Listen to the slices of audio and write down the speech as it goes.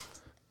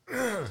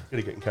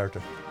Gotta get in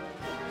character.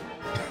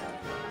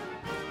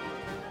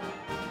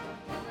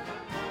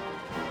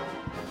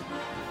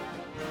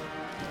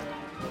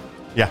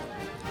 Yeah.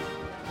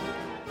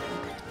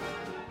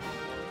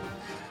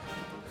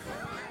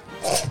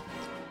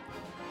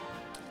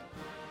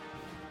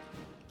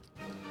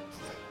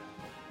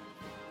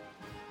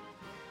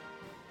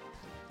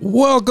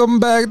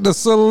 Welcome back to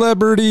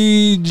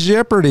Celebrity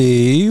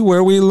Jeopardy,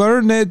 where we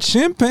learn that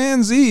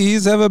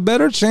chimpanzees have a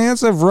better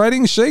chance of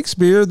writing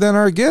Shakespeare than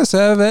our guests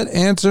have at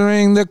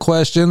answering the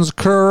questions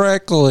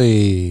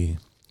correctly.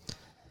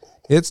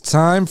 It's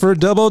time for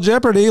Double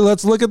Jeopardy.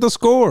 Let's look at the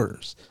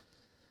scores.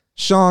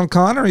 Sean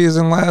Connery is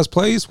in last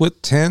place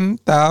with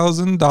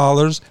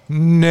 $10,000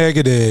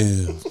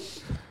 negative.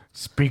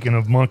 Speaking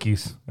of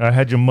monkeys, I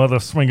had your mother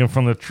swinging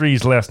from the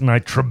trees last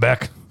night,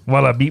 Trebek,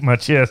 while I beat my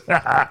chest.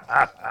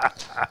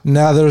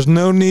 Now, there's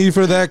no need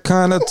for that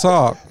kind of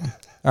talk.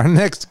 Our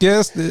next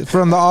guest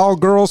from the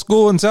all-girls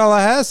school in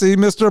Tallahassee,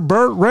 Mr.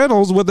 Burt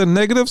Reynolds, with a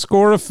negative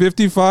score of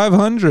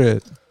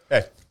 5,500.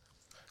 Hey,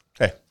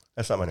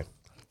 that's not my name.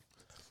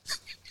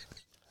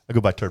 I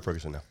go by Turd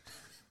Ferguson now.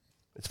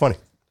 It's funny.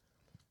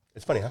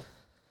 It's funny, huh?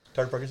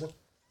 Turd Ferguson?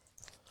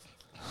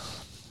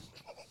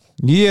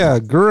 Yeah,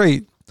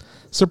 great.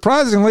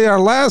 Surprisingly, our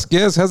last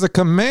guest has a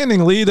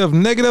commanding lead of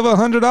negative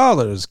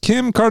 $100.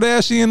 Kim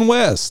Kardashian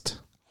West.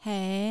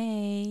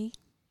 Hey.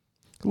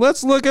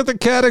 Let's look at the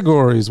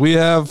categories. We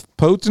have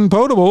potent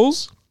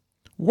potables,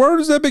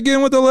 words that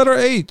begin with the letter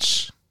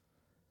H,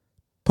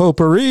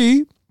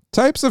 potpourri,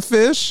 types of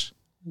fish,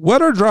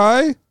 wet or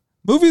dry,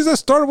 movies that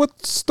start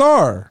with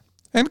star,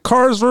 and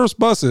cars versus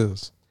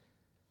buses.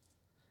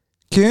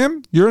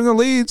 Kim, you're in the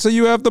lead, so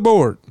you have the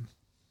board.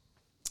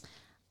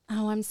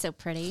 Oh, I'm so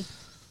pretty.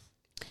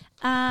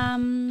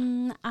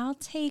 I'll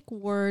take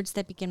words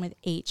that begin with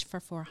H for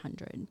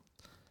 400.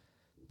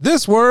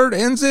 This word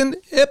ends in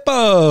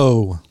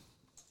hippo.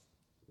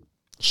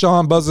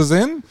 Sean buzzes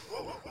in.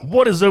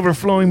 What is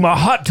overflowing my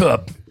hot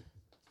tub?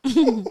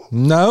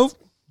 No,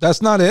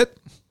 that's not it.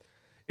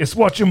 It's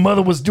what your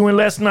mother was doing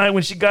last night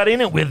when she got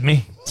in it with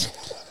me.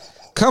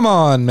 Come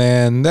on,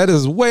 man. That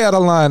is way out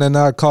of line and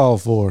not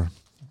called for.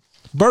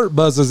 Burt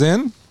buzzes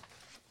in.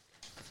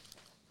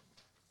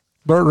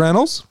 Burt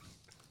Reynolds.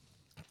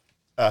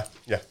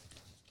 Yeah.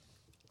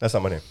 That's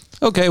not my name.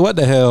 Okay, what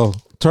the hell?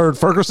 Turd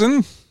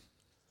Ferguson?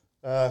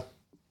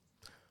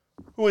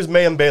 Who is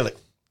Mayim Bailey?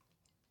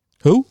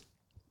 Who?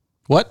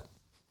 What?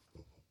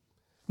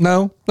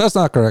 No, that's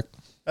not correct.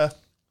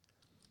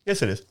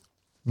 Yes, it is.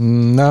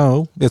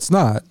 No, it's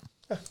not.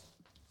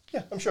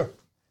 Yeah, I'm sure.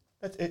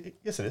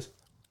 Yes, it is.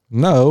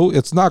 No,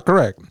 it's not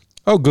correct.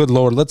 Oh, good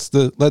Lord. Let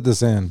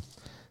this in.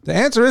 The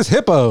answer is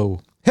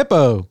hippo.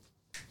 Hippo.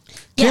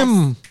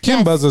 Kim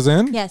Yes. buzzes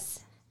in. Yes,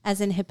 as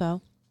in hippo.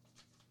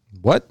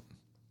 What?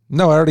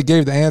 No, I already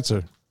gave the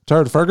answer.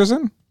 Turd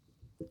Ferguson?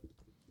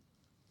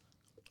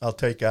 I'll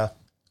take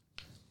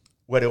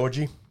Wet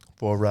Orgy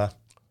for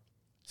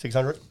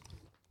 600.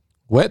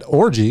 Wet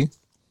orgy?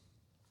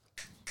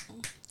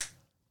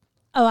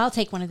 Oh, I'll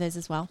take one of those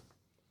as well.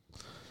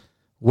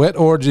 Wet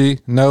orgy.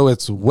 No,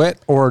 it's wet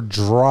or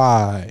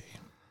dry.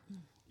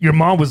 Your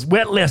mom was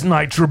wet last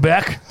night,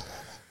 Trebek.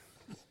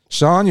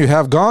 Sean, you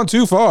have gone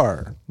too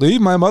far. Leave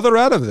my mother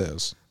out of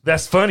this.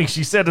 That's funny.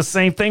 She said the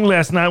same thing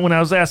last night when I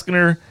was asking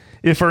her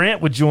if her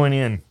aunt would join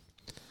in.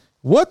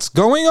 What's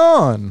going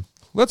on?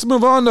 Let's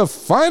move on to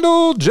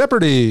Final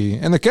Jeopardy.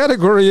 And the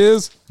category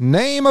is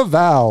Name a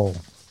Vowel.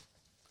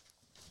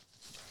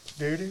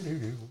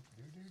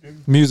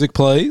 Music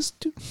plays.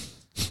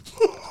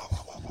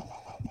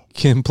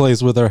 Kim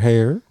plays with her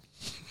hair.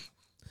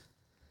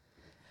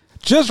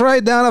 Just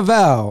write down a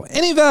vowel.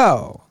 Any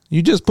vowel.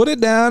 You just put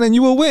it down and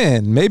you will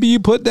win. Maybe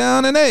you put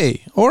down an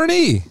A or an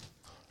E.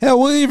 Hell,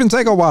 we'll even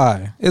take a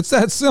Y. It's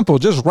that simple.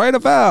 Just write a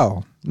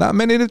vowel. Not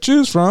many to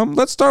choose from.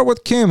 Let's start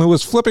with Kim, who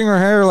was flipping her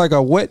hair like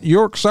a wet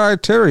Yorkshire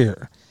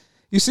Terrier.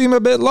 You seem a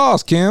bit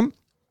lost, Kim.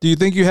 Do you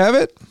think you have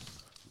it?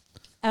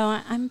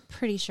 Oh, I'm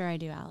pretty sure I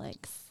do,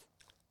 Alex.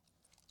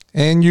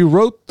 And you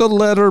wrote the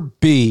letter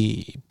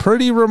B.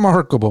 Pretty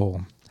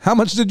remarkable. How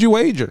much did you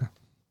wager?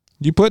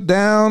 You put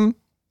down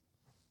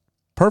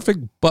perfect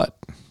butt.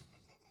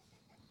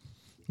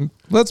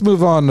 Let's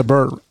move on to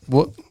Burt.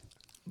 Well,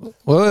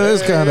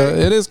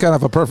 it is kind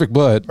of a perfect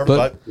butt. Perfect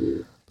but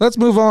butt. Let's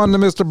move on to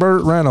Mr.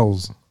 Burt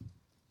Reynolds.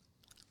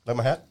 Like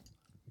my hat?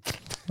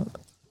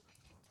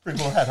 Pretty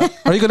cool hat, huh?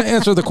 Are you going to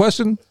answer the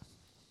question?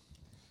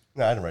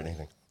 No, I didn't write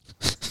anything.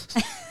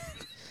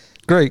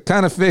 Great,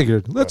 kind of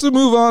figured. Let's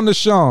move on to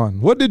Sean.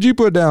 What did you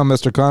put down,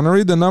 Mr.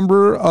 Connery? The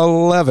number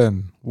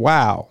 11.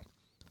 Wow.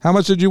 How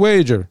much did you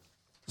wager?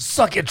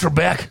 Suck it,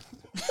 Trebek.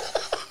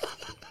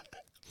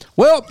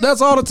 Well,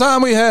 that's all the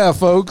time we have,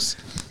 folks.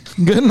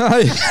 Good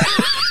night.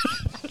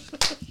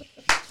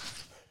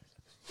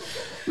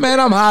 Man,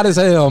 I'm hot as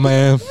hell,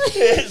 man.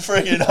 It's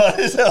freaking hot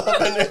as hell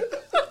up in there.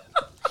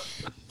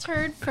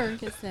 Turd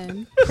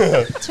Ferguson.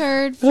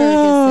 Turd Ferguson.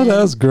 Oh,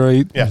 that's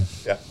great. Yeah.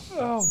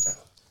 Oh.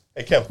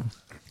 Hey, Kim.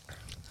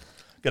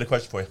 Got a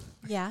question for you.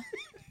 Yeah.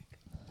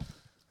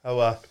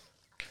 How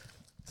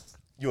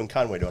you and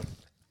Conway doing?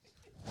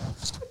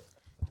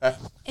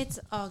 It's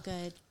all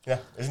good. Yeah.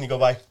 Doesn't he go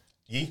by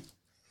Yee?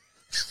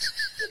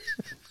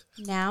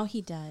 Now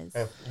he does.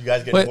 You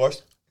guys get Wait.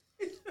 divorced?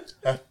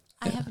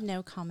 I have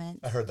no comment.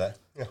 I heard that.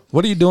 Yeah.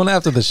 What are you doing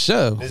after the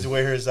show? Does he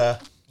wear his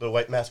little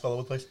white mask all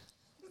over the place?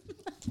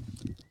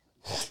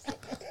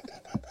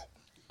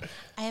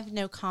 I have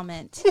no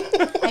comment.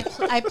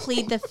 I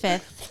plead the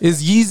fifth.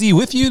 Is Yeezy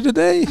with you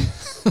today?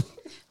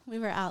 We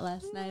were out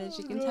last night, as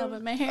you can tell by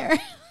my hair.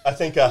 I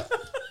think old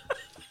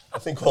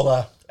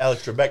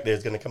Alex Trebek there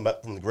is going to come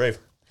back from the grave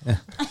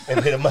and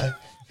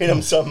hit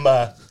him some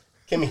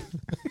Kimmy,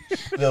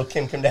 little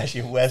Kim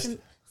Kardashian West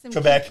Some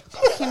Trebek.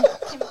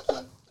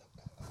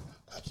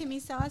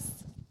 Kimmy sauce.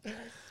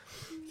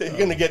 You're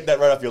going to get that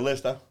right off your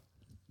list, huh?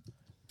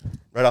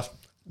 Right off.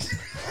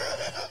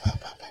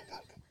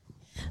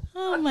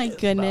 Oh my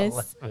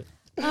goodness.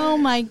 Oh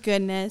my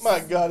goodness. My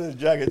God, this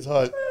jacket's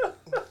hot.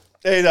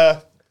 Hey,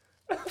 I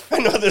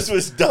know this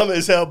was dumb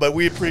as hell, but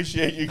we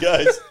appreciate you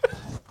guys.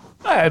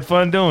 I had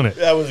fun doing it.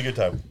 That was a good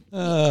time.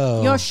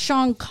 Oh, Your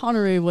Sean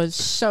Connery was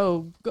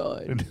so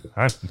good.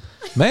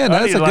 man,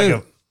 that's a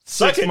good.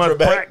 Suck it, 6-month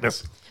Trebek.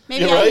 practice.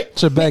 Maybe You're right.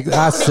 Trebek,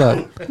 I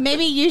suck.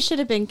 maybe you should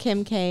have been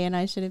Kim K and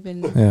I should have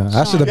been. Yeah,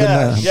 I should have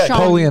Yeah, been yeah.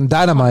 Napoleon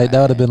Dynamite.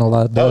 That would have been a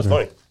lot That was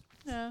better. funny.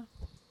 Yeah.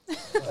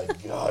 My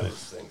God,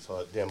 this thing's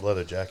hot. Damn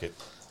leather jacket.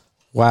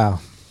 Wow,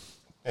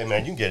 Hey,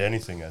 man, you can get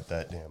anything at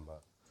that damn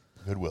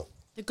Goodwill.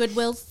 The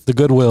Goodwills. the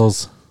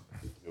Goodwills.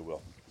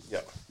 Goodwill. Yeah.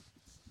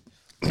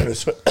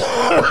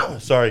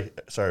 Sorry,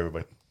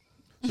 everybody.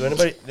 So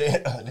anybody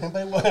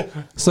want?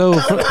 So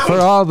for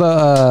all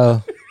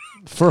the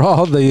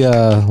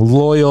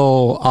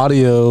loyal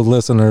audio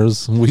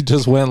listeners, we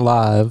just went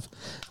live,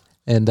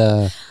 and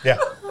Yeah,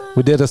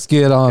 we did a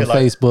skit on Good luck.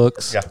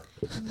 Facebook. yeah,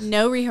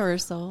 No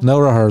rehearsal. No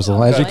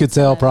rehearsal, as you Okay. could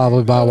tell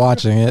probably by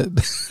watching it.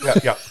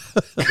 yeah.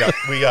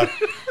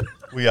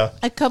 We A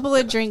couple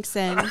of drinks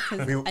in.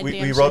 'cause we, I we,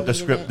 damn we sure wrote the needed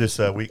script it. this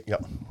week. Yeah.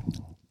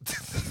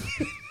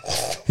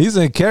 He's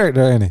in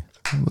character, ain't he?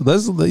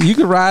 You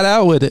could ride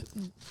out with it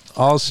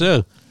all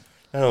show.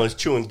 I don't know. This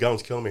chewing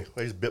gum's killing me.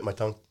 I just bit my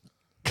tongue.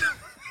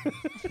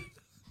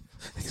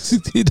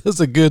 He does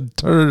a good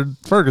turd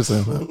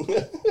Ferguson.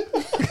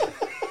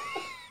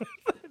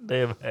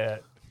 Damn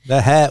hat.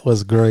 That hat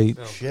was great.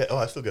 Shit. Oh,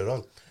 I still got it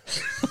on.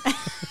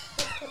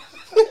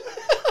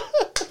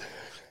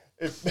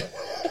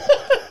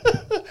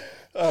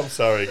 I'm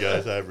sorry,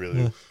 guys. I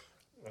really.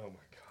 Oh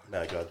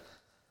my God.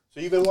 So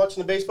you've been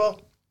watching the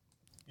baseball?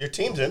 Your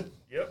team's in.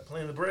 Yep,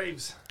 playing the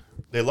Braves.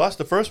 They lost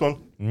the first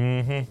one.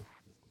 Mm-hmm.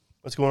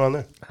 What's going on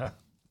there?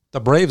 The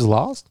Braves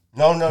lost?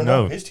 No.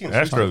 No, His team's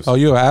Astros. Oh,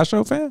 you're an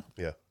Astro fan?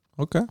 Yeah.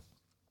 Okay.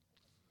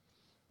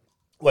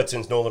 What,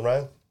 since Nolan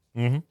Ryan?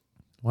 Mm-hmm.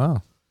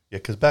 Wow. Yeah,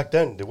 because back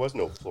then there was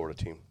no Florida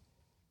team.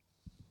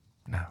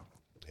 No.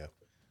 Yeah.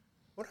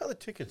 What how the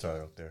tickets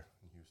are out there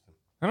in Houston?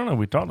 I don't know.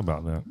 We talked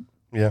about that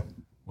Yeah.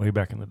 way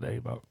back in the day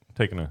about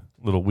taking a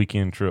little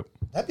weekend trip.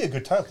 That'd be a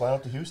good time flying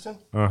out to Houston.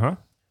 Uh-huh.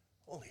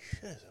 Holy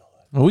shit.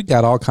 Well, we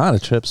got all kind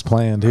of trips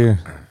planned here.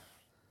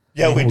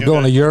 Yeah, we We're do.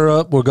 going to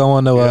Europe. We're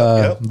going to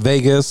Yep.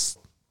 Vegas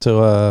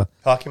to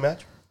hockey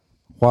match.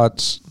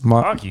 watch.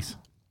 Hockey's.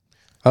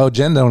 Oh,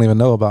 Jen don't even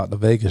know about the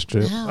Vegas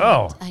trip. No,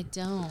 Oh. I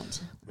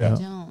don't. Yeah. I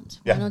don't.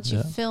 Yeah. Why don't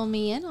you fill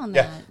me in on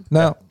Yeah. that?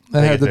 No,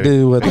 that had to Vegas,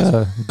 do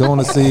with going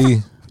to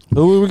see.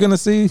 Who we were going to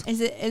see?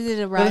 Is it a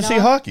Going ride to see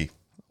hockey.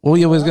 Well,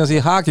 we was going to see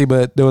hockey,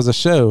 but there was a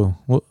show.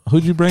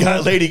 Who'd you bring?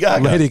 up? Lady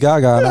Gaga. Lady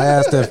Gaga. And I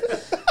asked if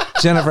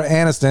Jennifer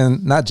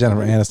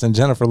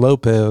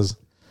Lopez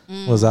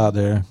was out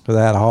there because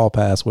I had a hall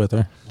pass with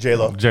her.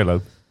 J-Lo.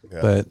 J-Lo. Yeah.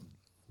 But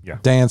Yeah.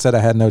 Dan said I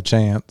had no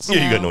chance.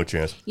 Yeah, you got no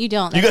chance. You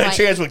don't. You That's got a why-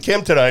 chance with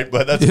Kim tonight,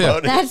 but that's Yeah. about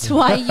it. That's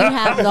why you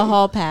have the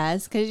hall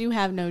pass, because you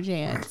have no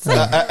chance.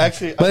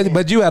 Actually,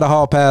 But you had a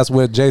hall pass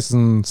with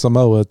Jason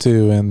Samoa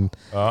too, and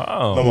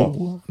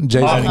Oh.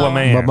 Jason Aquaman. That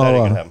ain't gonna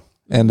Momoa, happen.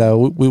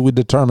 and we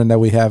determined that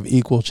we have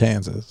equal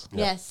chances.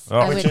 Yes, Oh.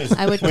 I Which would. is-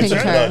 I would which is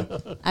concur.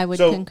 done. I would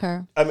So-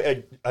 concur. I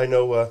mean, I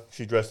know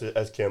she dressed it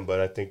as Kim, but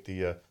I think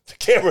the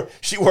camera,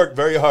 she worked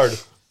very hard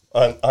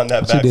on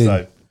that She did.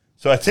 backside.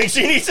 So I think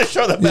she needs to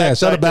show the backside. Yeah,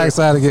 show the too.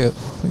 backside again.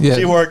 Yeah,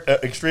 She worked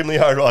extremely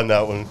hard on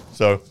that one.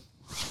 So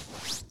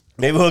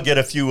maybe we'll get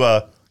a few,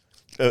 that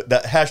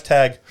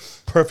hashtag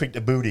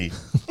perfect booty.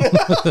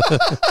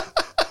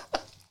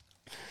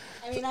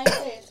 I mean, I'd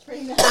say it's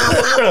pretty nice.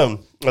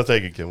 I'll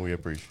take it, Kim. We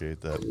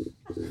appreciate that.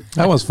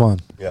 that was fun.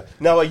 Yeah.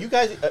 Now, you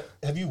guys,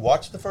 have you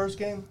watched the first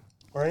game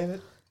or any of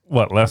it?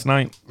 What, last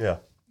night? Yeah.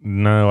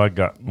 No,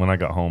 when I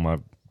got home, I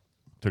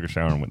took a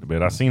shower and went to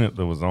bed. I seen it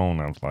that was on.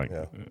 I was like,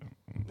 Yeah. I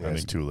Yeah,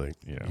 it's need- too late.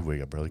 Yeah. You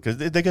wake up early. Because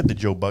they got the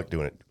Joe Buck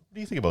doing it. What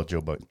do you think about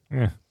Joe Buck?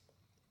 yeah.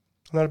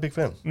 I'm not a big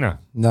fan. No.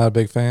 Not a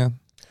big fan.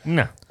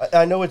 No.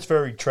 I know it's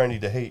very trendy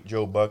to hate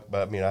Joe Buck,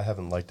 but I mean, I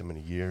haven't liked him in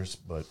years,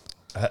 but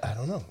I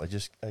don't know. I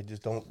just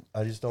don't.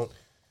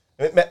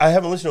 I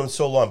haven't listened to him in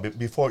so long. But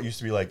before it used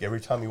to be like every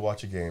time you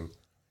watch a game,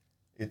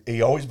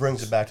 he always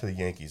brings it back to the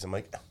Yankees. I'm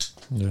like,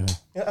 Yeah.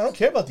 yeah, I don't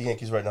care about the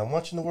Yankees right now. I'm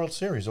watching the World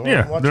Series. Or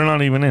Yeah, I'm watching, they're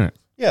not even in it.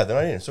 yeah, they're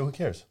not in it. So who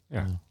cares?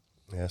 Yeah.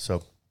 Yeah,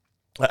 so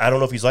I don't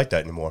know if he's like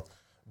that anymore.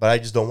 but I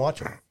just don't watch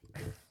them.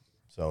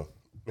 So,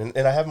 and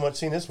I haven't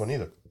seen this one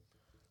either.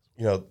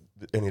 You know,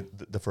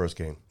 the first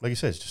game. Like you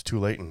said, it's just too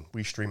late, and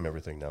we stream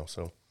everything now,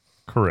 so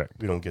Correct.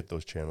 we don't get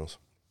those channels.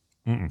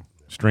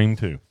 Stream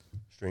too.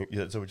 Stream.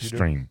 Yeah, is that what you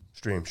Stream.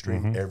 do?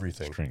 Stream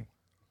everything. Stream.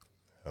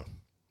 Oh.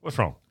 What's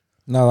wrong?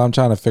 No, I'm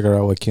trying to figure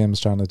out what Kim's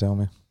trying to tell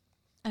me.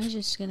 I was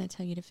just gonna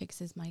tell you to fix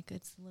his mic.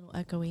 It's a little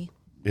echoey.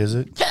 Is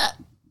it?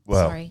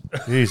 Wow. Sorry.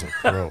 Jesus,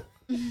 bro.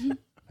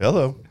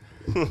 Hello.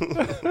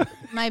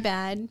 My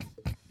bad.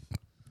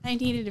 I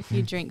needed a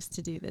few drinks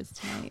to do this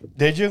tonight.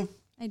 Did you?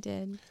 I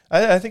did.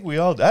 I think we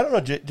all. I don't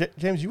know,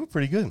 James. You were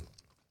pretty good.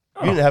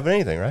 You didn't have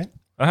anything, right?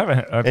 I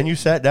haven't. And you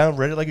sat down,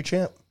 read it like a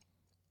champ.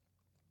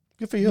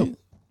 Good for you.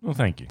 Well,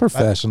 thank you.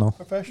 Professional.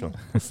 Professional.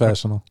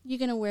 Professional. You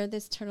gonna wear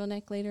this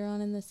turtleneck later on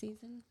in the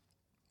season?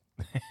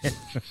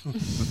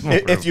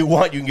 If you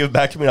want, you can give it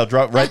back to me. I'll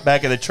drop right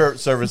back at the church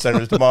service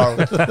center tomorrow.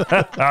 Then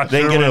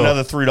get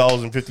another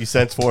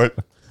 $3.50 for it,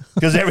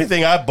 because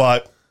everything I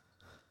bought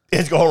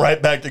is going right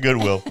back to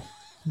Goodwill.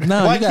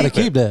 No, Why you got to keep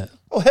it? keep that.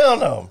 Oh hell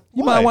no!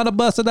 You Why? might want to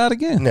bust it out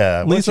again.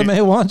 Nah, Lisa may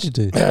want you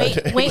to.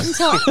 Wait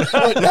until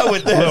Not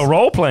with A little this.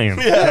 role playing.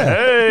 Yeah.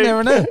 Hey.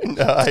 Never know.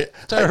 No, I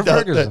Turd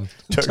doubt Ferguson.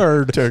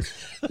 that. Turd.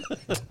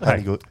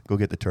 Honey, go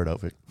get the turd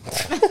outfit.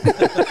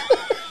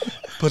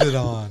 Put it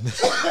on.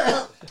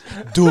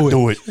 Do it.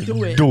 Do it.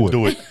 do it.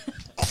 Do it.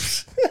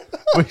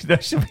 Wait,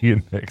 that should be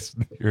in next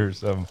year or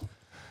something.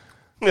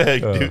 Hey,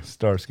 dude.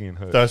 Starsky and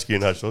Hutch. Starsky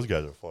and Hutch, those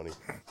guys are funny.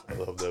 I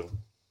love them.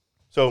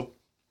 So,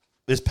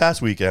 this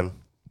past weekend,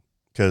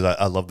 because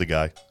I love the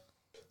guy,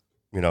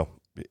 you know,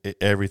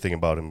 everything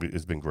about him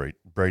has been great.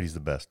 Brady's the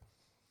best.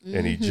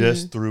 And he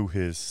just threw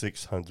his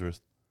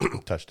 600th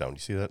touchdown. You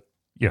see that?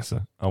 Yes,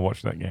 sir. I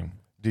watched that game.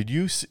 Did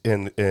you,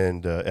 and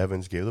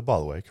Evans gave the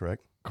ball away,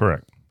 correct?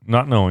 Correct.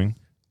 Not knowing.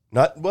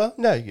 Not, well,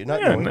 no, you're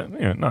not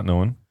knowing. Not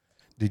knowing.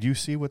 Did you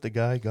see what the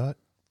guy got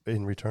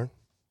in return?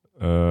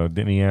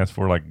 Didn't he ask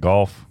for like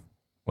golf,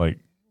 like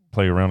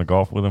play around the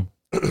golf with him?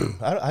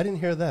 I didn't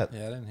hear that.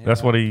 Yeah, I didn't hear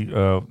That's that. what he.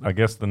 I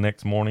guess the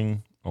next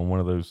morning on one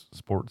of those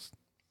sports,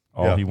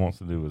 all he wants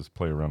to do is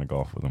play around the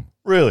golf with him.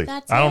 Really?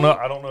 That's I don't it? know.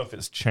 I don't know if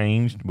it's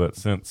changed, but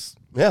since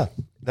Yeah,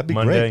 that'd be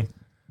Monday, great.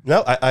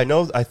 No, I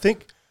know. I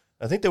think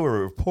they were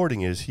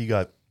reporting is he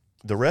got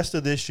the rest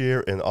of this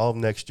year and all of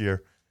next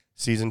year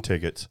season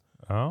tickets.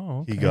 oh,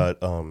 okay. He got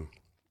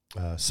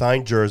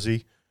signed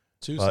jersey.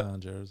 Two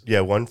signed jerseys.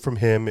 Yeah, one from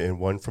him and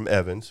one from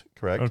Evans,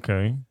 correct?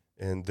 Okay.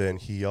 And then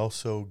he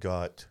also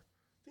got,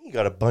 I think he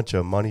got a bunch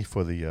of money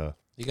for the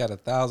He got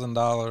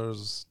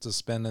 $1,000 to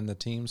spend in the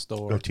team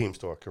store, team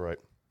store,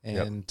 correct?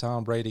 and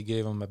Tom Brady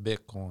gave him a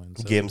Bitcoin.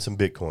 He gave him some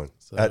Bitcoin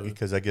So-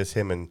 because I guess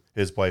him and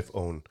his wife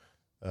own,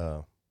 I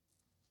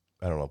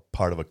don't know,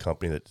 part of a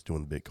company that's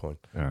doing Bitcoin.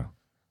 Yeah,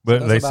 but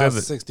that's they about said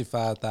that.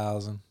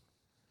 65,000.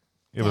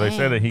 Yeah, but they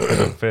said that he could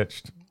have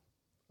fetched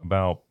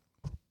about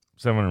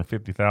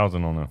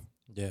 750,000 on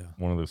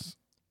one of those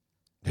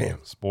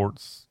Damn.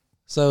 sports.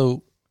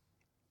 So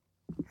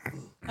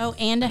Oh,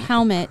 and a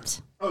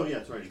helmet. Oh yeah,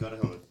 that's right. You got a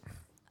helmet.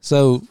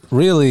 So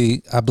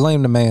really, I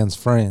blame the man's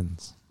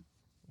friends.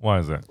 Why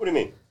is that? What do you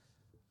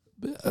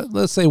mean?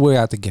 Let's say we're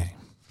at the game,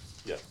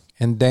 Yeah.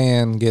 and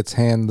Dan gets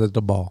handed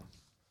the ball,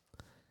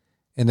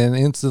 and then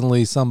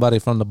instantly somebody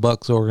from the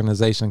Bucks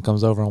organization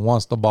comes over and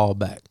wants the ball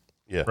back.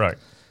 Yeah. Right.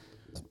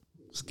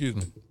 Excuse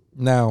me.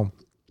 Now,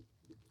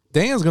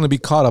 Dan's going to be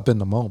caught up in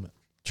the moment.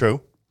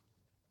 True.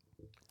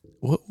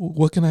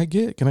 What can I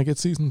get? Can I get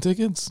season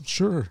tickets?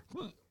 Sure.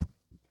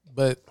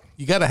 But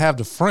you got to have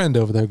the friend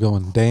over there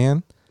going,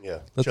 Dan, Yeah.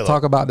 let's Chill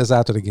talk out. about this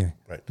after the game.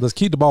 Right. Let's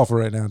keep the ball for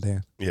right now,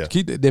 Dan. Yeah.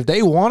 If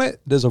they want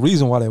it, there's a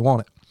reason why they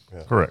want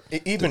it. Correct.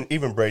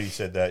 Even Brady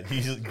said that.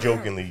 He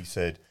jokingly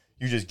said,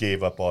 "You just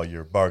gave up all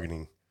your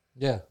bargaining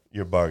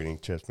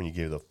chips when you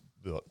gave the."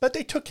 But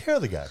they took care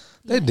of the guy.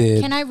 They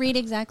did. Can I read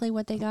exactly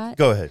what they got?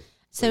 Go ahead.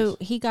 So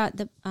he got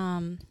the.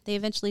 They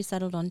eventually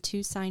settled on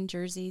 2 signed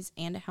jerseys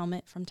and a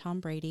helmet from Tom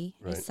Brady.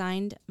 Right. A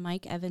signed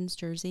Mike Evans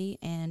jersey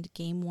and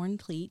game worn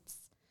cleats.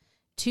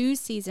 2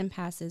 season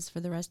passes for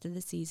the rest of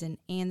the season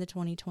and the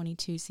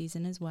 2022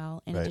 season as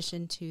well, in Right.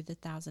 addition to the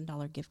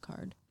 $1,000 gift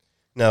card.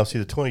 Now, see,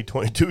 the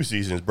 2022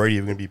 season, is Brady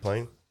even going to be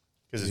playing?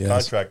 Because his Yes.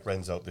 contract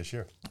runs out this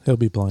year. He'll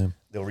be playing.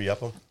 They'll re-up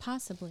him?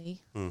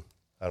 Possibly.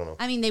 I don't know.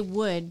 I mean, they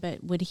would,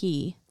 but would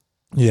he?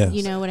 Yes.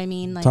 You know what I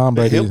mean? Like, Tom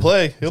Brady. He'll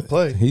play. He'll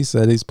play. He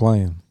said he's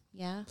playing.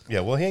 yeah. Yeah,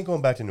 well, he ain't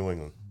going back to New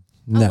England.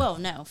 No. Oh, well,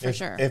 no, for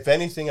sure. If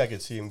anything, I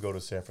could see him go to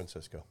San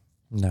Francisco.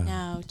 No.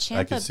 No,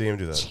 I could see him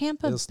do that.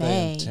 Champa He'll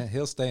stay, Bay.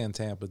 he'll stay in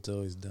Tampa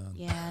till he's done.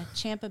 Yeah,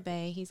 Champa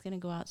Bay. He's going to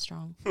go out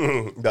strong.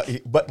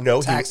 But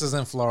no, Taxes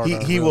in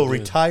Florida. he are will real good.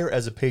 retire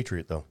as a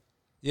Patriot, though.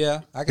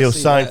 Yeah, I can He'll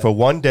see sign that. for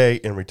one day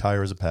and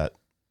retire as a Pat.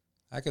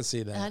 I can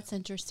see that. That's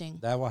interesting.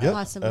 That will Yeah, happen.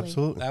 Possibly.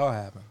 absolutely. That will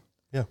happen.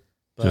 Yeah.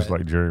 But Just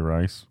like Jerry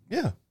Rice,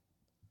 Yeah.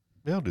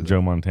 They all do that.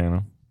 Joe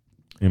Montana,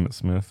 Emmett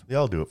Smith. They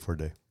all do it for a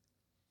day.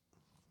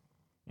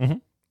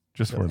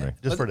 Just for a day.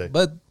 Just for a day.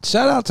 But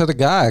shout out to the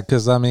guy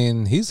because, I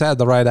mean, he's had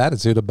the right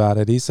attitude about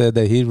it. He said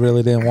that he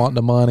really didn't want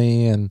the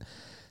money and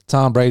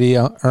Tom Brady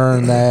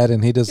earned that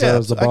and he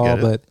deserves the I ball. get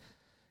it. But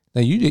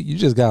Now you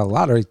just got a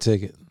lottery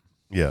ticket.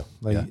 Yeah.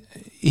 Like yeah.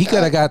 he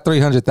could have got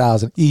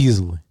 300,000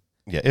 easily.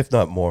 Yeah, if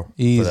not more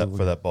Easily.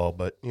 for that ball.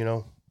 But,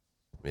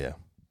 yeah.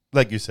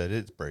 Like you said,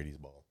 it's Brady's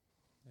ball.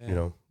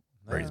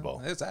 Brady's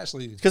ball. It's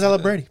actually Because I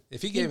love Brady.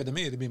 If he gave it to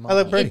me, it'd be mine. I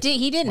love Brady.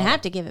 He didn't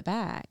have to give it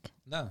back.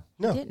 No.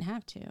 He didn't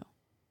have to.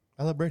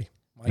 I love Brady.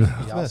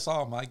 Y'all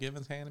saw Mike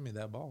Evans handing me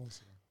that ball.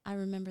 So. I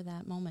remember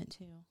that moment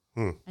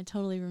too. I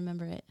totally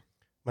remember it.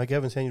 Mike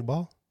Evans handed you the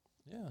ball?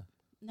 Yeah.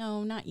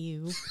 No, not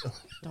you,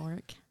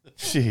 dork.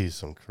 Jeez,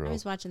 some I crow.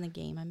 was watching the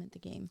game. I meant the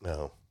game.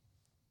 No.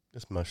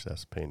 This mustache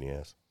is a pain in the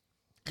ass.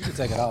 You can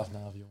take it off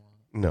now if you want.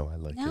 No, I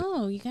like it.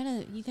 No, you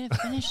gotta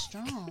finish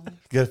strong.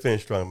 You got to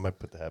finish strong. I might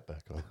put the hat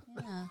back on.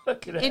 Yeah.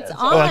 It's on.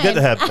 Oh, I got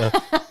the hat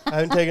now. I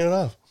haven't taken it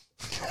off.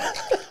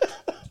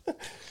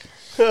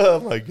 Oh,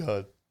 my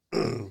God.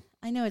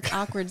 I know it's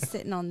awkward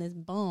sitting on this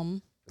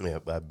bum. Yeah,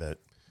 I bet.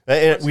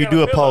 And we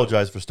do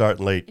apologize for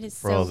starting late It is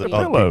for so all the weird.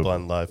 other people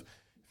on live.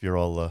 If you're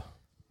all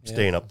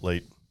staying up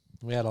late.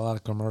 We had a lot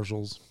of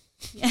commercials.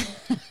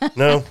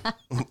 No,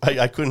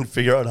 I couldn't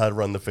figure out how to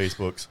run the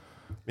Facebooks.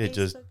 It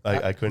just,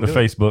 I couldn't The do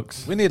it.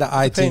 Facebooks. We need an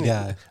IT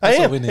guy. I That's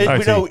am. what we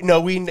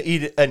need. We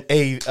need an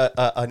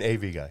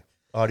AV guy,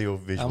 audio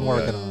visual. I'm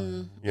working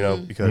on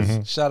it.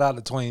 Because Shout out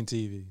to Twain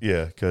TV.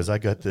 yeah, because I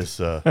got this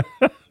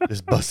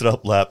this busted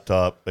up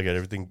laptop. I got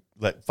everything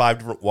like 5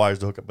 different wires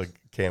to hook up a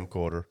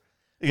camcorder.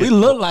 We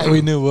looked like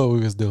we knew what we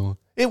was doing.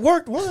 It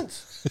worked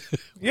once,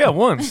 Yeah,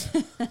 once.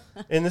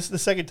 and this is the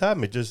second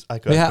time. It just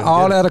We had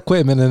all that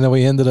equipment, and then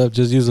we ended up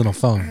just using a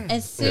phone.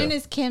 As soon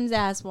as Kim's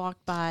ass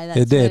walked by, that's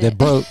It did. when It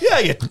broke. Yeah,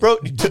 you took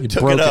broke it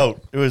it.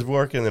 out. It was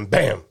working, and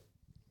bam.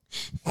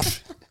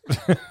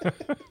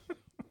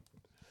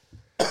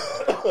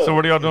 So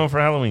what are y'all doing for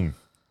Halloween?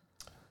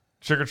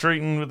 Trick or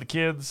treating with the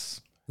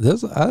kids?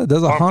 There's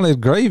a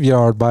haunted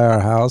graveyard by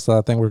our house that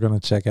I think we're going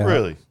to check out.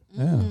 Really?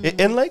 Yeah.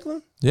 In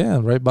Lakeland? Yeah,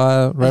 right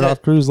that-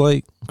 off Cruise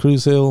Lake,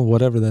 Cruise Hill,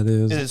 whatever that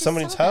is. Is it Just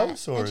somebody's saw that.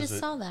 house or I is just it?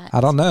 saw that. I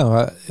don't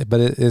know, but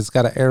it's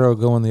got an arrow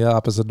going the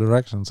opposite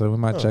direction, so we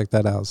might check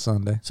that out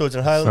Sunday. So it's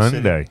in Highland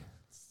Sunday.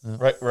 City,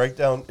 right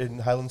down in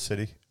Highland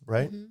City,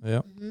 right?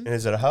 Yep. And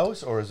is it a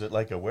house or is it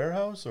like a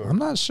warehouse or? I'm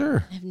not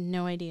sure. I have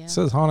no idea. It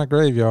says haunted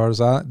graveyards.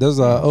 There's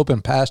an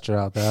open pasture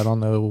out there. I don't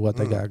know what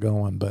they got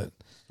going, but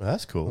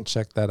That's cool. we'll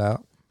check that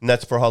out. And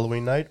that's for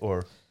Halloween night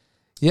or?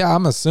 Yeah,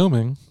 I'm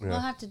assuming. We'll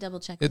have to double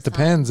check. It this out.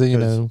 depends, you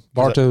know.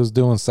 Bartow's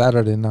doing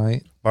Saturday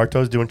night.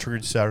 Bartow's doing Trick or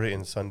Treat Saturday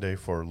and Sunday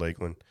for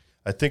Lakeland.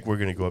 I think we're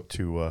going to go up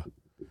to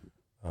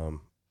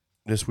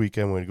this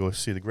weekend. We're going to go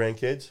see the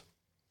grandkids.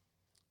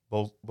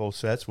 Both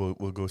sets. We'll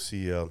go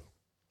see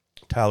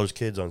Tyler's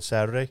kids on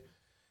Saturday,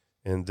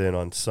 and then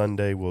on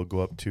Sunday we'll go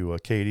up to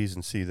Katie's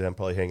and see them.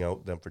 Probably hang out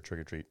with them for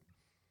trick or treat.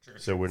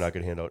 So we're not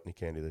going to hand out any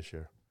candy this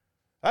year.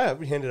 I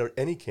haven't handed out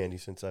any candy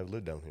since I've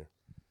lived down here.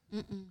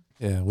 Mm-mm.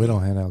 Yeah, we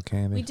don't hand out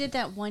candy. We did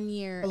that one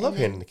year. I love and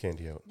then- handing the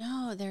candy out.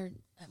 No, they're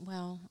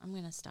well. I'm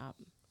gonna stop.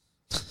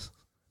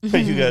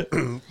 You got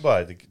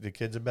why the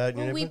kids are bad.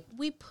 Well, And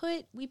we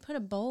put a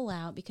bowl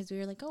out because we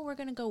were like, oh, we're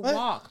gonna go What?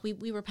 walk.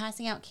 We were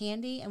passing out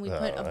candy and we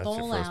put a that's bowl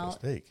your first out.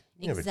 mistake.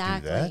 You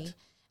Exactly. never do that.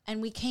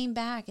 And we came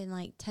back in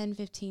like 10,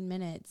 15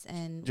 minutes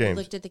and James,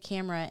 looked at the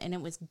camera and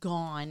it was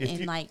gone if in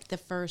you- like the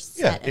first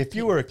Yeah, set. if of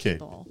you were a kid,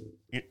 people.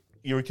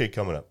 you were a kid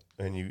coming up,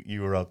 and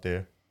you were out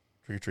there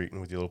trick or treating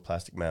with your little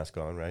plastic mask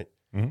on, right?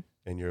 Mm-hmm.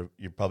 And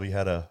you probably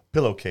had a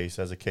pillowcase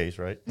as a case,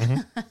 right?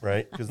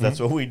 Right? Because that's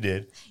what we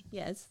did.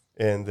 Yes.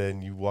 And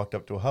then you walked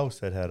up to a house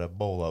that had a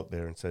bowl out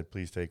there and said,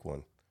 "Please take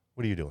one."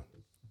 What are you doing?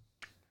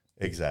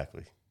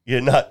 Exactly.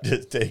 You're not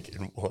just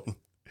taking one.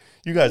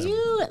 You guys.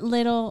 You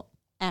little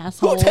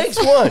asshole. Who takes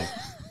one?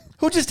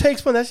 Who just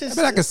takes one? That's I just.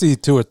 bet I can see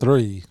 2 or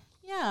 3.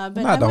 Yeah,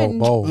 but Not I the whole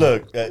wouldn't. bowl.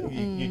 Look,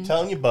 you're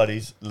telling your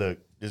buddies, look,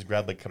 just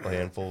grab like a couple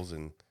handfuls,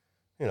 and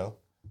you know,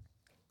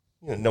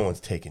 no one's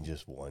taking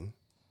just one.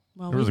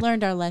 Well, There we was a-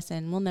 learned our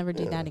lesson. We'll never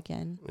do that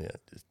again. Yeah,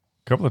 just,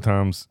 A couple of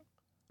times,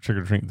 trick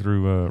or treating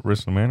through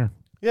Richland Manor.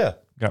 yeah.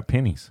 Got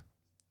pennies.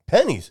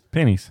 Pennies,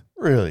 Pennies.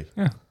 really?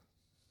 Yeah.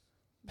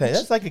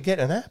 That's like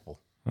getting an apple.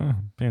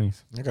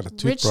 Pennies. I got a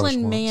toothbrush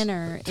Richland once.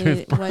 Manor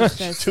was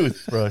the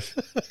Toothbrush.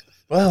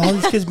 Well, all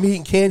these kids be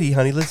eating candy,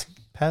 honey. Let's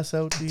pass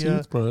out the.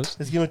 Toothbrush.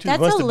 Let's give them a toothbrush. That's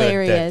Must have been a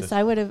hilarious. dentist.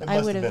 I would have It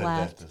must been a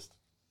laughed. dentist.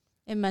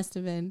 It must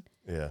have been.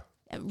 Yeah.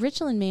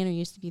 Richland Manor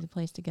used to be the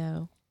place to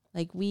go.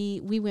 Like we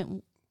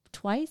went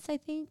twice, I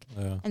think.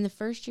 Yeah. And the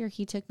first year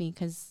he took me,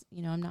 because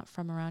I'm not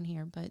from around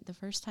here, but the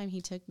first time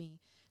he took me,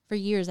 for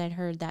years I'd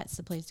heard that's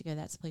the place to go.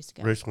 That's the place to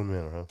go. Richland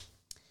Manor, huh?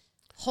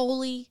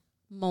 Holy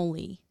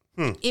moly!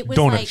 Hmm. It was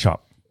Donut like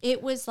shop.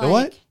 it was The what?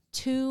 like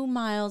 2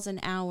 miles an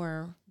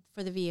hour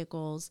for the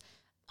vehicles.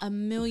 A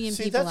million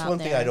See, people that's out one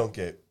there. thing I don't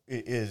get.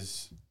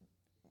 Is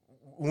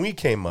when we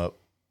came up,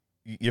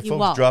 your You folks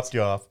walked. dropped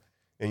you off,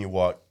 and you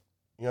walked.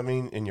 You know what I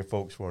mean? And your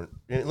folks weren't,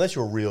 unless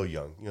you were real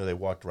young. They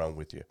walked around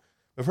with you.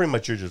 But pretty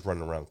much you're just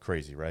running around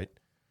crazy, right?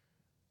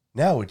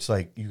 Now it's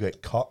like you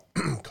got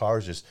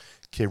cars. Just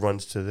kid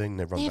runs to the thing,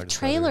 they run. They back have to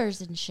the other.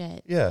 trailers and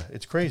shit. Yeah,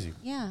 it's crazy.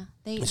 Yeah,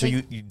 So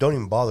you don't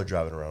even bother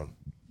driving around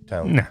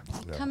town. No.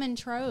 No. Come in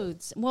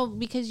trodes. Well,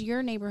 because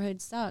your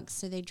neighborhood sucks,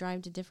 so they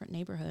drive to different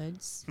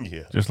neighborhoods.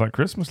 Yeah. Just like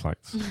Christmas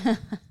lights.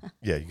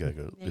 Yeah, you gotta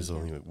go. There There's you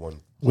go. only one.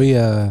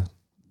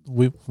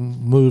 We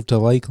moved to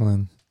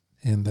Lakeland,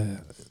 and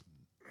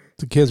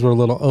the kids were a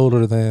little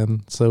older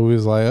then, so we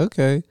was like,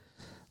 okay,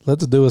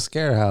 let's do a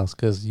scare house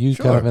because you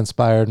kind of Sure.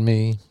 inspired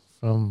me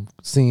from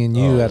seeing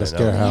you Oh, at a yeah,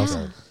 scare no, house.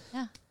 Yeah.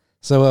 Yeah.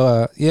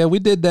 So yeah, we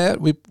did that.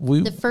 We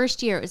The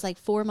first year, it was like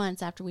 4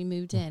 months after we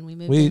moved in. We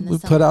moved we in the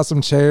put summer. out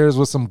some chairs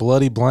with some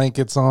bloody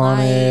blankets on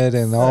it,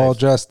 and all Nice.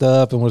 dressed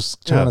up, and was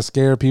trying Yeah. to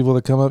scare people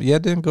to come up. Yeah,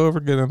 it didn't go over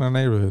good in our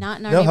neighborhood. Not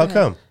in our No, how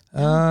neighborhood. come? They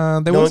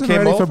No one wasn't came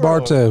ready for over,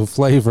 Bartow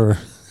flavor.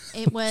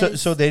 It was.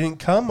 So they didn't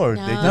come, or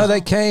they No. just No, they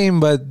came,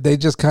 but they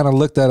just kind of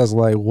looked at us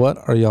like, "What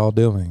are y'all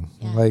doing?"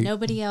 yeah, Like,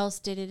 nobody else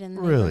did it in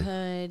the Really?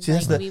 neighborhood. See,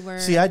 that's like the, we were.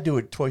 see, I do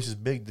it twice as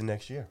big the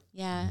next year.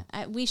 Yeah,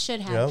 we should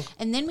have. You know?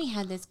 And then we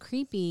had this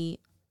creepy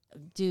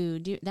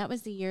dude. That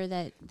was the year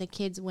that the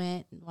kids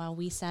went while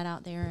we sat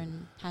out there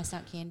and passed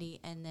out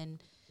candy. And then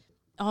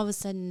all of a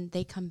sudden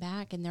they come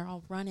back and they're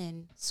all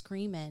running,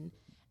 screaming.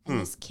 And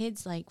this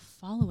kid's like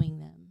following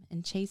them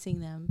and chasing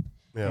them.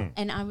 Yeah.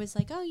 And I was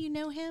like, oh, you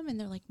know him? And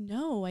they're like,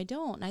 no, I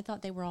don't. And I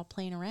thought they were all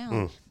playing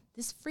around.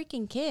 This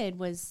freaking kid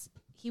was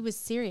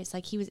serious.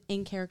 Like he was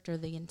in character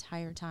the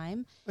entire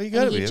time. Well, you And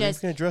gotta he be. If you're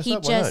just, gonna dress he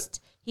up, why not?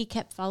 just, he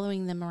kept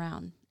following them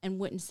around and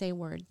wouldn't say a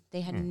word.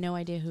 They had no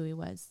idea who he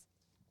was.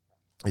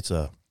 It's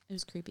It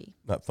was creepy.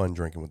 not fun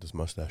drinking with this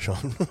mustache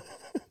on.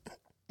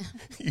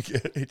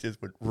 It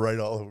just went right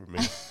all over me.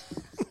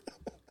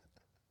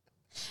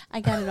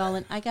 I got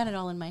it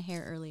all in my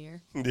hair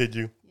earlier. Did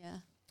you? Yeah.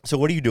 So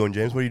what are you doing,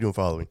 James? What are you doing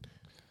for Halloween?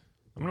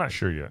 I'm not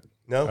sure yet.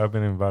 No? I've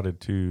been invited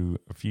to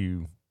a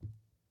few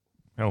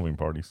Halloween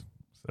parties,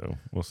 so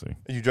we'll see.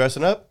 Are you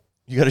dressing up?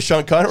 You got a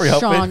Sean Connery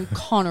outfit? Sean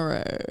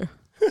Connery.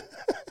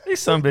 These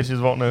some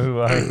bitches won't know who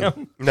I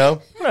am.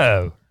 No?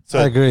 No. So,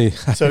 I agree.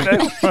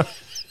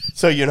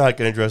 so you're not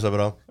going to dress up at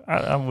all?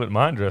 I wouldn't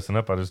mind dressing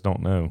up. I just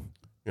don't know.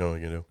 You know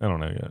what you're going I don't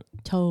know yet.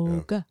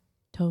 Toga.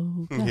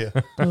 Toga. to do?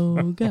 Yeah.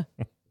 Toga.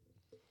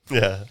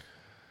 Yeah.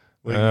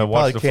 Well, you Watch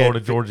probably the can't-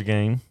 Florida-Georgia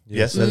game.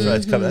 Yes, that's right.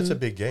 It's coming. That's a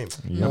big game.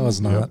 No, it's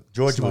not.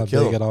 Georgia It's would not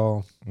kill big him. at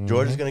all.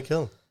 George is going to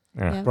kill him.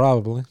 Yeah. Yeah.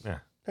 Probably.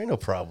 I know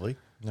probably.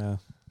 No,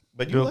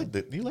 But you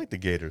Bill- like the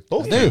Gators.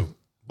 Both I of you. do.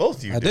 Both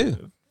of you I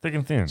do. Thick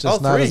and thin. It's All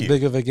just not three. as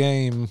big of a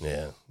game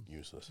Yeah.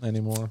 Useless.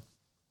 anymore.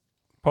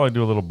 Probably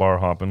do a little bar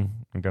hopping.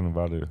 I'm kind of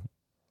invited to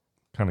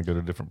kind of go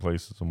to different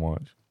places and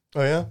watch.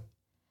 Oh, yeah?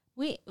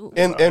 We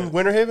And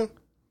Winter Haven?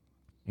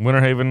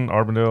 Winter Haven,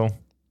 Arbondale.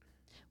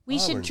 we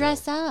should Auburn,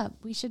 dress up.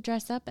 We should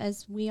dress up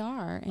as we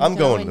are. And I'm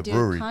go going to and the do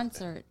brewery. A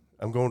concert.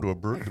 I'm going to the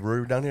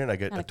brewery down here, and I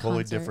get Not a a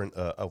totally concert. different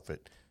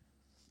outfit.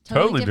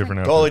 Totally different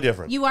outfit. Totally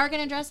different. You are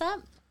going to dress up?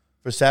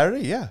 For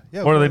Saturday? Yeah.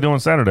 Yeah. What are they doing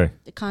Saturday?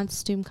 The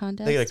costume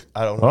contest? They get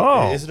I don't know.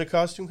 Oh. Is it a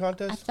costume I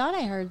contest? thought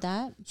I heard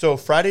that. So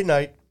Friday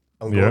night,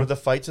 I'm Yeah. going to the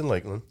fights in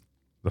Lakeland.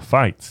 The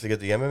fights. They get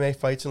the MMA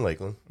fights in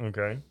Lakeland.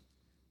 Okay. And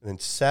then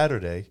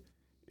Saturday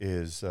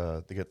is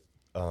they get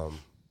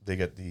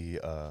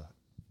the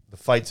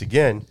fights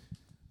again.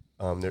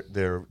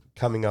 They're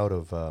coming out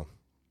of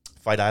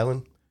Fight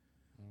Island,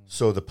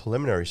 so the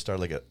preliminaries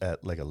start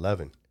at like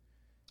 11,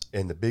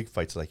 and the big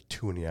fights like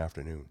 2 in the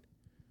afternoon.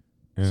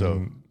 So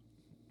And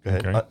go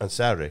ahead okay. on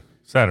Saturday.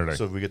 Saturday.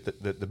 So we get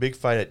the big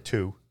fight at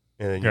 2,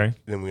 and then, Okay.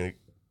 then we're gonna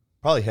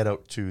probably head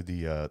out to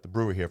the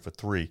brewery here for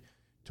 3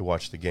 to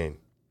watch the game,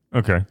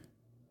 Okay.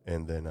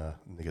 and then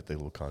they get the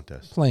little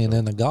contest. Playing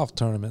in a golf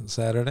tournament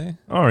Saturday.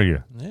 Are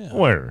you? Yeah.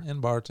 Where?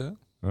 In Bartow.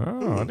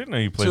 Oh, I didn't know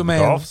you played Two the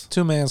man golfs.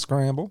 2-man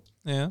scramble.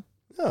 Yeah.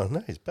 Oh,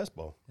 nice best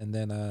ball. And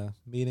then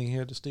meeting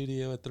here at the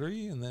studio at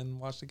 3, and then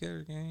watch the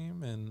Gator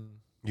game and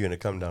You gonna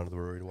come down to the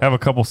brewery to watch? Have a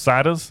couple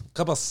ciders.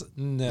 couple.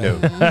 No.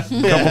 Couple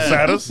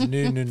ciders.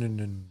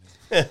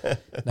 No.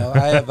 No,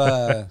 I have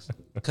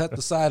cut the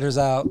ciders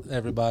out.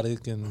 Everybody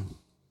can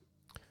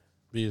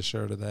be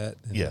assured of that.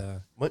 And, Yeah.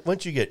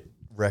 Once you get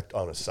wrecked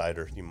on a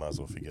cider, you might as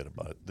well forget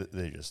about it.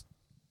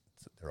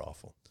 They're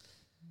awful.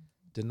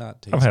 did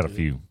not taste. I've had a good.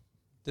 few.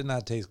 Did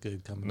not taste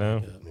good coming. No.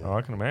 back up. Oh,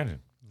 I can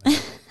imagine.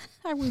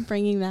 Are we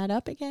bringing that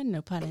up again?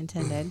 No pun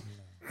intended.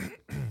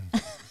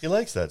 He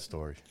likes that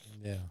story.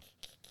 Yeah.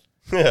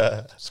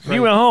 Yeah.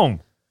 You went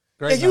home.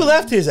 Great You night.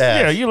 left his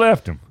ass. Yeah, you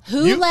left him.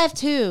 Who You- left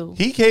who?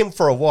 He came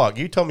for a walk.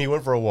 You told me he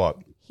went for a walk.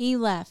 He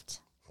left.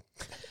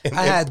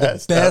 I had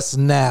the best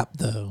nap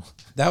though.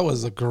 That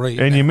was a great.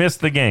 And nap. you missed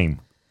the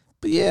game.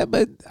 But yeah,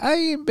 but I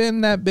ain't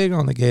been that big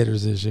on the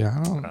Gators this year.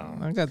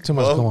 I got too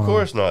much Well, going of on.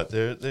 course not.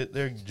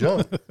 They're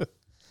junk.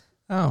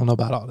 I don't know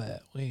about all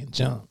that. We ain't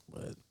junk,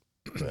 but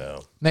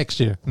Well, next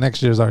year.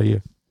 Next year's our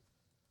year.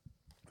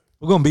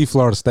 We're gonna be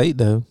Florida State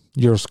though.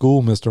 Your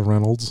school, Mr.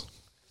 Reynolds.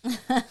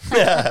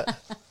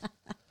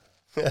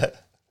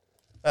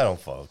 I don't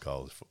follow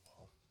college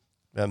football.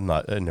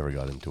 I never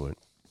got into it.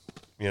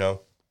 You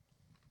know?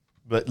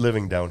 But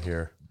living down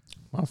here,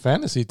 My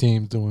fantasy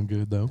team's doing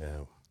good though.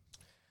 yeah.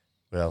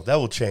 Well, that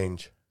will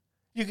change.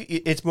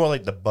 It's more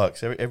like the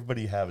Bucks.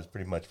 Everybody you have is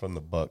pretty much from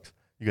the Bucks.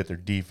 You got their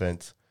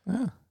defense.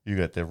 Yeah. You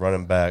got their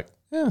running back.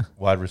 Yeah.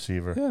 wide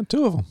receiver. Yeah,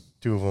 2 of them.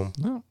 2 of them.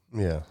 No.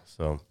 Yeah.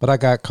 So But I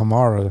got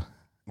Kamara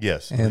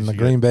yes, at and least the you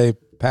Green Bay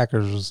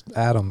Packers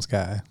Adams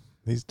guy.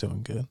 He's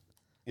doing good.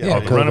 Yeah, Yeah, Oh,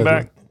 the running COVID.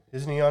 back.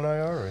 isn't he on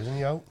IR or isn't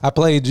he out? I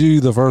played you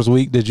the first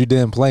week that you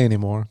didn't play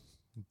anymore.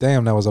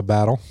 Damn, that was a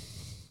battle.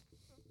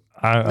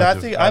 I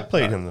think I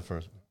played him the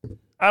first.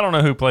 I don't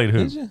know who played who.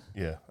 Did you?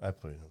 Yeah, I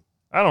played him.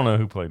 I don't know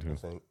who played who. I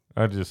think.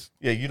 I just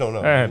Yeah, you don't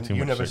know. I had too You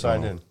much never shit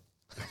signed going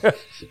in.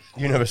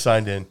 You never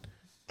signed in.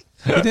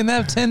 He didn't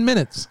have 10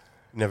 minutes.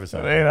 Never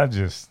signed man, in. I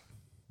just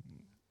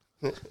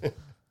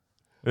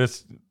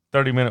it's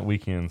 30-minute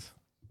weekends.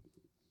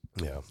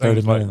 Yeah. 30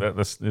 Seems like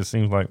minutes. it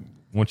seems like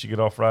once you get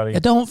off Friday,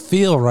 It don't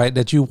feel right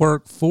that you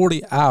work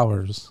 40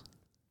 hours.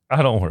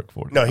 I don't work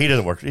 40. No, he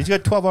doesn't work. He's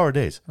got 12-hour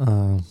days.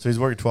 Uh, So he's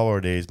working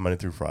 12-hour days Monday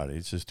through Friday.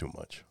 It's just too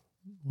much.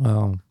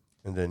 well,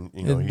 And then,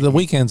 you know, the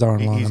weekends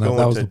aren't long he's enough. going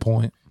That was to- the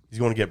point. he's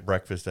going to get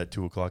breakfast at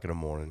 2 o'clock in the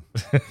morning.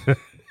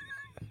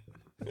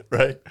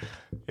 Right?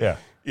 Yeah.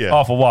 Yeah.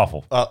 Awful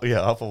waffle. Yeah,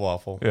 off a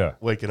waffle. Yeah.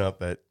 Waking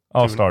up at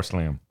All-Star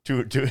Slam.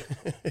 2.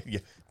 Yeah.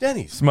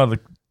 Denny's.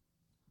 Smothered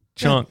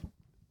chunk.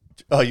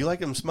 Oh, you like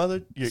them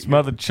smothered?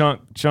 Smothered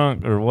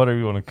chunk, or whatever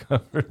you want to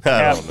cover it.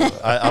 I don't know.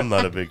 I'm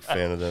not a big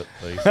fan of that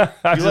place.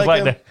 I You just like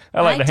like them?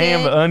 I like I the ham,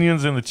 did. the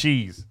onions, and the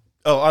cheese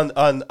Oh, on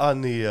the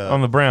on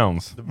the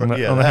browns, the on the,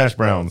 yeah, on the the hash hash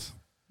browns.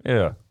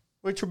 Yeah,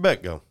 where'd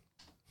Trebek go?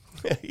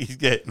 He's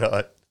getting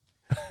hot.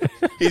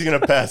 He's gonna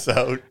pass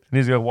out. and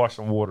he's gonna wash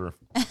some water,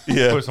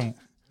 Yeah, put some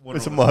water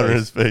with some on water in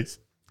his his face.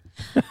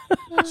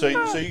 so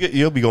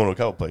you'll be going to a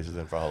couple places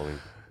then for Halloween.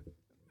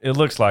 It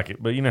looks like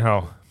it, but you know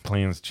how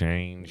plans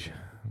change.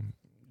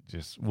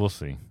 Just we'll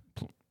see.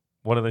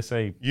 What do they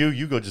say?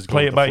 You go just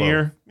Play go it with by the flow.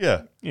 ear?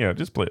 Yeah, Yeah,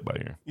 just play it by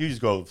ear. you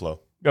just go with the flow.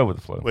 Go with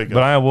the flow. Wake But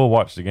up. I will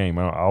watch the game.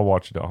 I'll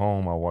watch it at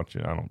home. I'll watch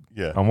it.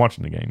 Yeah, I'm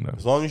watching the game though.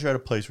 as long as you're at a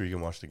place where you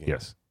can watch the game.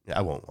 Yes. Yeah,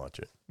 I won't watch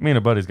it. Me and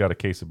a buddy's got a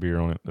case of beer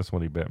on it. That's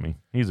what he bet me.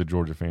 He's a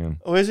Georgia fan.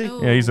 Oh, is he?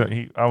 Ooh.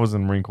 Yeah, I was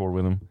in the Marine Corps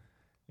with him,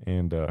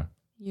 and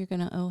You're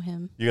gonna owe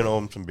him. You're gonna owe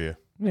him some beer.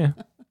 yeah,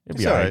 it'll It's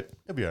be all all right. right.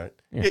 It'll be all right.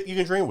 Yeah. You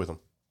can drink with him.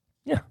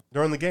 Yeah.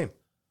 During the game.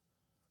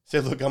 Say,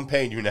 look, I'm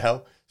paying you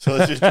now, so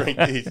let's just drink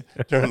these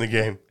during the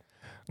game.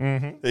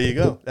 Mm-hmm. There you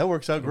go. That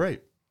works out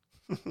great.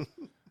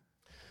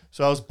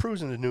 So I was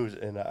perusing the news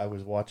and I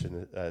was watching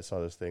it. I saw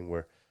this thing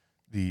where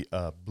the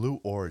Blue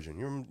Origin.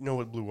 You know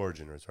what Blue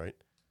Origin is, right?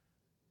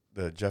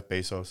 The Jeff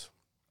Bezos.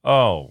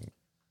 Oh,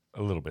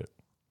 a little bit.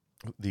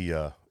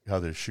 The how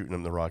they're shooting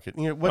him the rocket.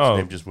 You know, what's Oh. his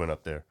name just went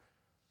up there?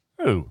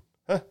 Who?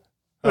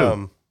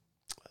 Who?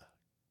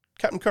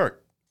 Captain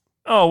Kirk.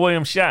 Oh,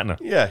 William Shatner.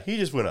 Yeah, he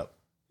just went up.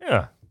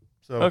 Yeah.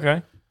 So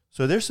Okay.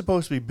 So they're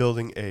supposed to be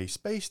building a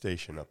space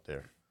station up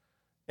there.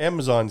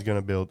 Amazon's going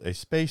to build a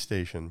space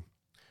station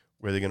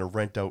where they're going to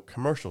rent out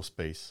commercial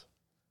space.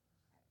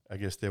 I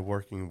guess they're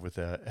working with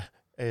the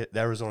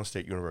Arizona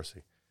State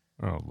University.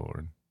 Oh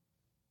Lord.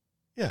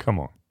 Yeah. Come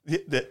on.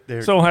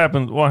 They're, So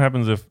what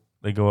happens if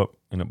they go up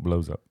and it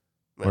blows up,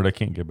 or they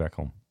can't get back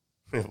home?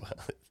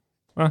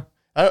 Huh?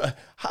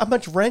 How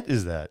much rent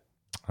is that?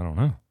 I don't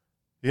know.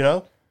 You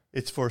know,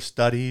 it's for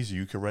studies.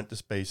 You can rent the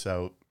space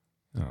out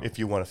Oh. if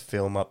you want to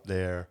film up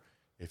there.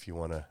 If you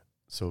want to,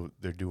 so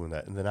they're doing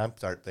that. And then I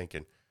start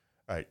thinking,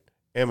 all right,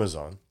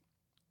 Amazon,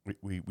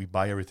 we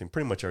buy everything,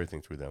 pretty much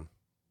everything through them.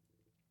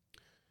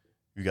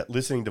 You got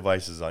listening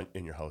devices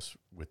in your house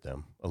with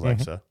them,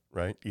 Alexa,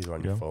 right? Either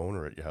on your Yeah. phone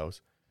or at your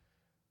house.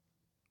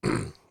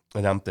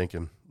 And I'm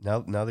thinking, now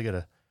they're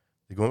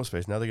going to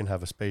space. Now they're going to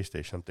have a space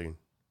station. I'm thinking,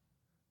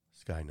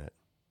 Skynet,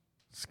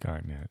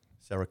 Skynet.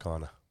 Sarah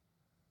Connor,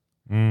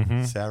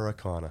 Mm-hmm. Sarah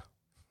Connor.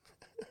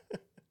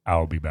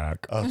 I'll be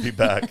back. I'll be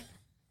back.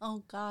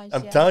 Oh gosh.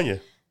 I'm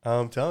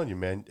telling you,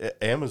 man.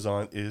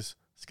 Amazon is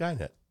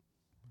Skynet.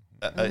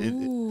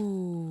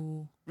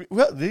 Ooh.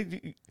 Well,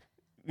 you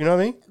know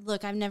what I mean?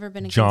 Look, I've never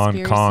been a John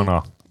conspiracy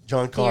Connor.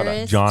 John Connor.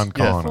 theorist John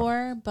Connor.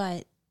 before,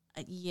 but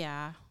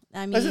yeah.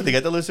 I mean, That's it. They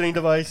got the listening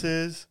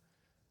devices.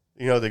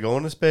 You know, they're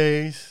going to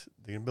space.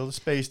 They're going to build a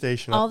space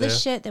station all up the there.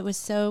 shit that was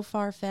so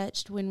far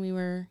fetched when we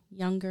were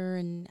younger,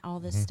 and all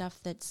this stuff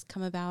that's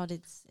come about.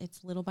 It's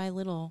little by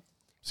little.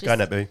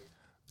 Skynet, baby.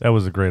 That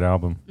was a great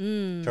album.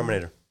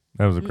 Terminator.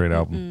 That was a great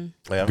album.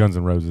 Yeah. Guns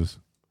N' Roses.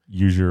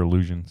 Use Your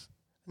Illusions.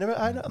 I'm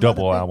not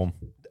Double a big- album.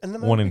 and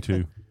I'm not 1 a and big 2.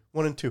 fan.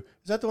 1 and 2. Is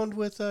that the one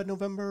with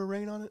November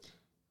Rain on it?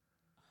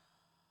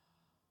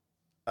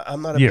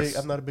 I'm not a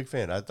Yes. big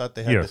fan. I thought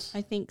they had Yes.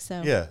 I think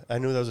so. Yeah, I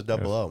knew that was a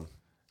double Yes. album.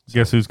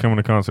 Guess who's coming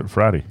to concert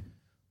Friday?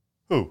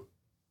 Who?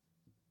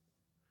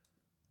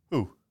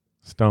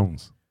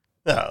 Stones.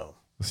 No.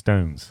 The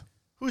Stones.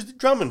 Who's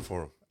drumming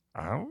for him?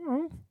 I don't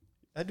know.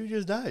 That dude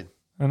just died.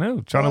 I know.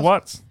 Charlie Well,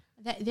 Watts.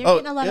 They're Oh,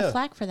 getting a lot yeah. of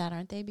flack for that,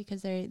 aren't they?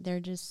 Because they're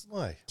just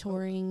Why?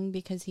 touring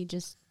because he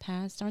just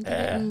passed. Aren't they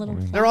Eh, getting a little?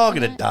 They're all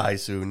going to die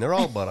soon. They're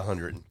all about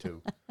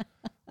 102.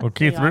 Well,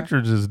 Keith are.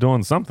 Richards is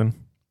doing something.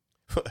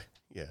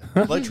 Yeah.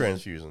 Blood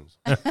transfusions.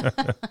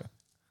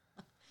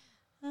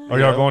 Are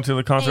y'all going to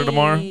the concert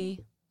tomorrow?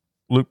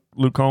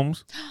 Luke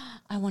Combs?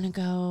 I want to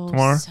go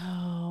Tomorrow?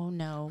 So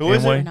no. Who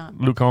is we're it? not.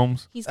 Luke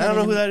Combs. He's I got don't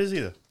know an who that is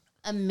either.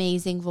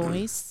 amazing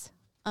voice.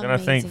 And I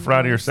think Amazing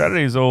Friday or voice.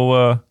 Saturday is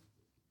old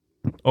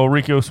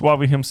Rico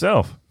Suave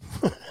himself.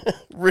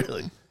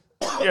 Really?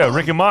 Yeah,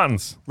 Ricky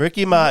Martins.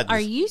 Ricky Martin. Are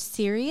you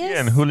serious? Yeah,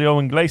 and Julio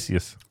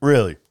Iglesias.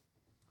 Really?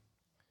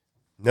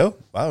 No,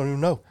 I don't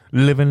even know.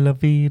 Living La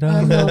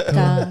Vida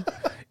Loca.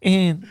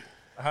 in.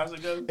 How's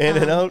it go? In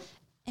and out.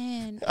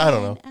 And I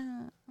don't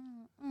know.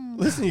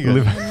 Listen to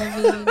you guys.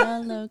 And La Vida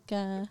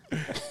Loca.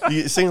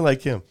 You sing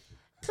like him.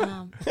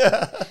 Um,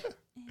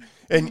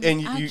 And I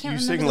you can't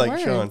sing remember like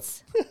the Sean.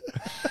 words.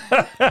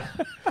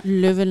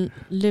 living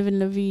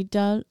La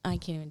Vida. I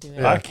can't even do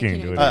it. I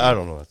can't do even it. I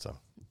don't know that song.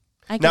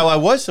 I Now can't- I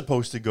was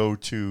supposed to go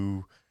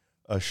to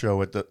a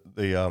show at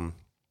the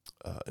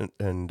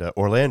in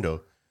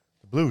Orlando,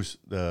 the Blues.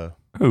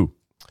 Who?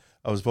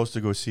 I was supposed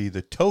to go see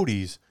the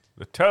Toadies.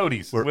 The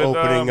Toadies. We're with,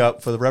 opening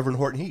up for the Reverend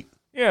Horton Heat.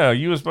 Yeah,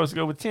 you were supposed to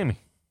go with Timmy.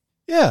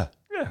 Yeah,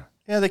 Yeah.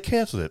 yeah, they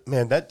canceled it.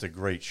 Man, that's a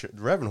great show.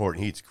 Reverend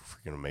Horton Heat's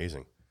freaking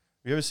amazing.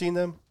 You ever seen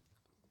them?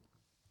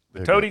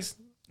 The Toadies?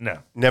 No.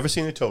 Never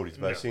seen the Toadies,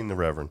 but No. I've seen the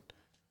Reverend.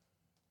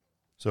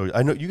 So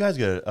I know you guys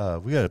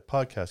got we got a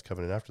podcast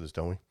coming in after this,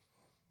 don't we?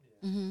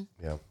 Mhm.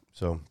 Yeah.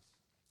 So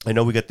I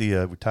know we got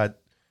the we did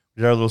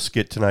our little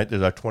skit tonight.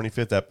 There's our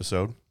 25th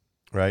episode,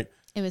 right?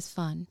 It was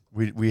fun.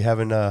 We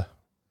haven't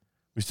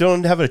we still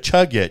don't have a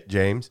chug yet,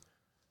 James.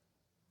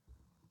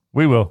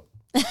 We will.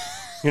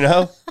 You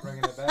know,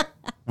 Bringing it back.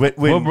 when,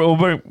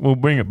 We'll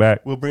bring it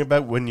back. we'll bring it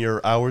back when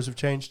your hours have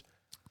changed.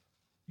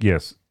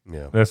 Yes.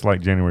 Yeah, That's like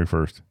January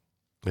 1st.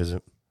 is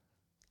it?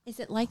 Is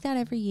it like that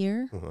every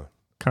year? Uh-huh.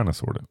 Kind of,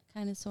 sort of.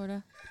 Kind of, sort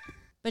of.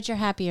 But you're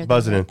happier.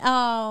 Buzzing than in. that.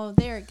 Oh,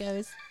 there it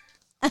goes.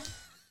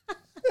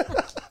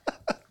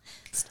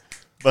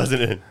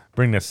 Buzzing in.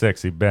 Bring that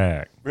sexy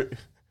back.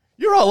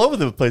 You're all over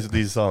the place with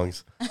these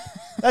songs.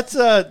 That's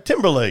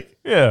Timberlake.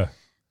 Yeah.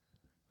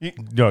 You-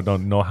 You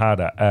don't know how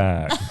to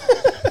act.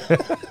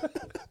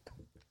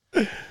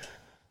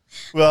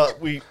 Well,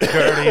 we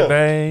Dirty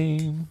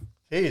babe.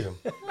 Jeez,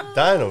 I'm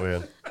dying over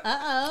here.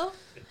 Uh-oh.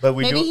 But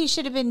we Maybe do. he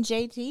should have been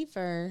JT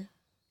for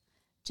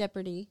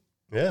Jeopardy.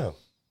 Yeah.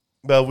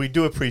 Well, we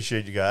do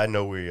appreciate you guys. I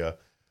know we're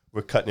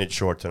cutting it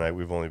short tonight.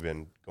 We've only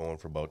been going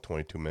for about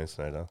 22 minutes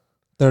tonight, huh?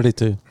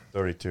 32.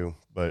 32.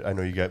 But I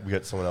know we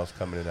got someone else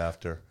coming in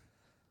after,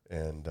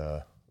 and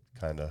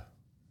kind of.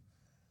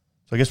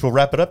 So I guess we'll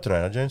wrap it up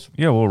tonight, huh, James?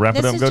 Yeah, we'll wrap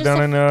it This up. is Go just down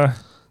a and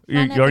you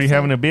fun already episode.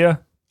 having a beer?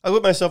 I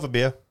whip myself a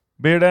beer.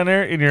 Beer down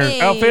there in your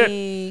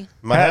outfit,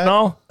 My hat and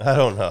all, I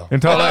don't know.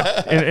 and talk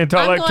like and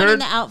talk I'm like going in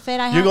turd. the outfit.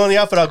 I have. You go in the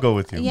outfit, I'll go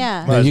with you.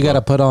 Yeah. Might Yeah, as you well.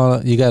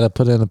 gotta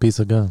put in a piece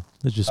of gum.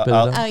 Did you spit it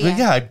out? Oh, Well, yeah.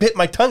 yeah, I bit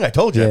my tongue. I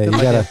told you. I Yeah, bit you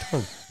my gotta- damn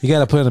tongue. You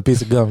gotta put in a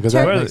piece of gum because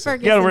Turd that Well, makes you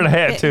gotta wear the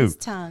hat, bit too. his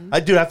tongue.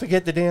 I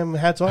forget the damn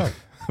hat's on.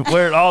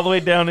 Wear it all the way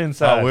down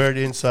inside. I'll wear it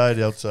inside,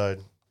 outside,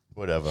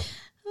 whatever.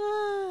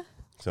 Ah,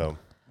 So,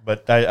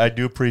 but I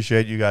do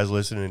appreciate you guys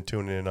listening and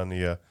tuning in on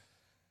the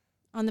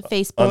on the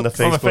Facebook. on the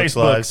Facebook Facebooks.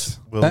 lives.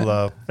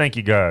 We'll Thank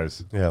you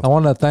guys. yeah. I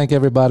want to thank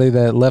everybody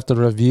that left a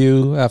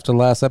review after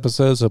last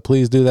episode, so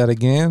please do that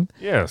again.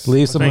 Yes.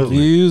 Leave some Thank you.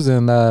 reviews,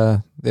 and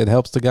it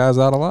helps the guys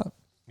out a lot.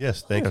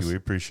 Yes, thank Yes. you. We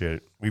appreciate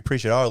it. We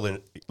appreciate our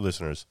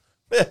listeners.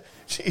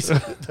 Jeez,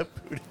 the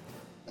booty.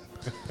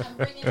 I'm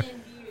bringing in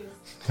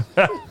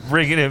views.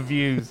 Bringing in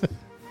views.